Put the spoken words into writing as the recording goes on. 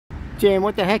Jim,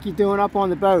 what the heck you doing up on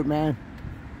the boat, man?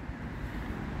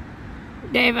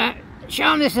 Dave, show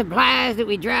them the supplies that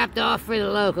we dropped off for the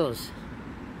locals.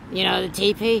 You know, the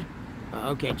TP?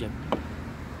 Okay, Jim.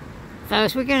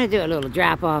 Folks, we're going to do a little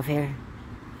drop-off here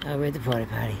over at the Porta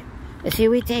Potty. See,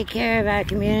 we take care of our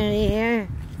community here.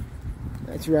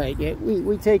 That's right. Yeah,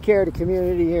 we take care of the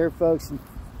community here, folks. And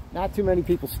not too many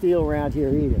people steal around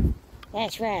here either.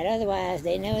 That's right. Otherwise,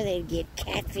 they know they'd get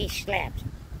catfish slapped.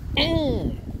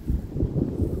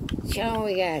 Show them what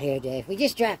we got here, Dave. We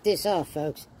just dropped this off,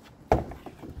 folks.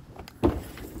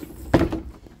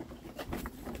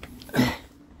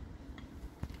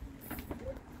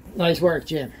 Nice work,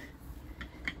 Jim.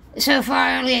 So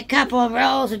far, only a couple of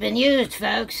rolls have been used,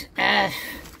 folks.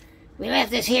 We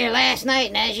left this here last night,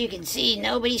 and as you can see,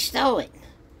 nobody stole it.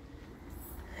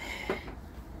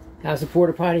 How's the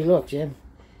Porta Potty look, Jim?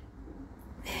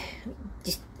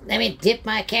 Just let me dip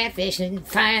my catfish and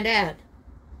find out.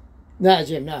 No,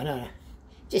 Jim, no.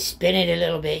 Just spin it a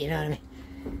little bit, you know what I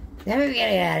mean? Then we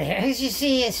get it out of here. As you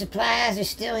see, the supplies are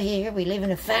still here. We live in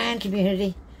a fine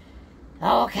community.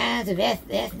 All kinds of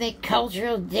ethnic,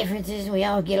 cultural differences, and we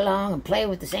all get along and play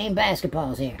with the same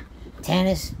basketballs here.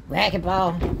 Tennis,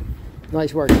 racquetball.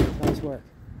 Nice work, Jim. Nice work.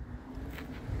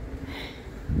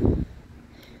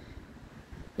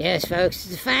 Yes, folks,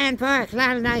 it's a fine park. A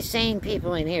lot of nice, sane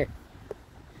people in here.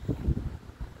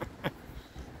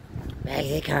 Back to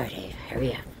the car, Dave.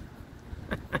 Hurry up.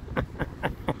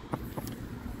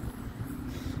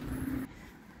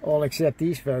 All except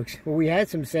these folks. Well, we had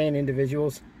some sane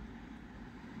individuals.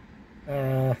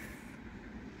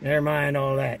 Never mind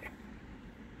all that.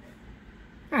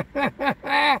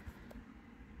 Got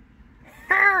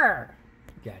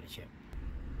it, Chip.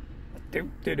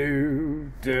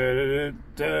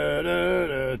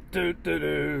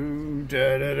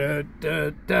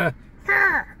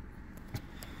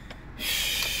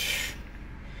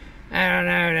 I don't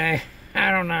know, Dave.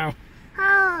 I don't know.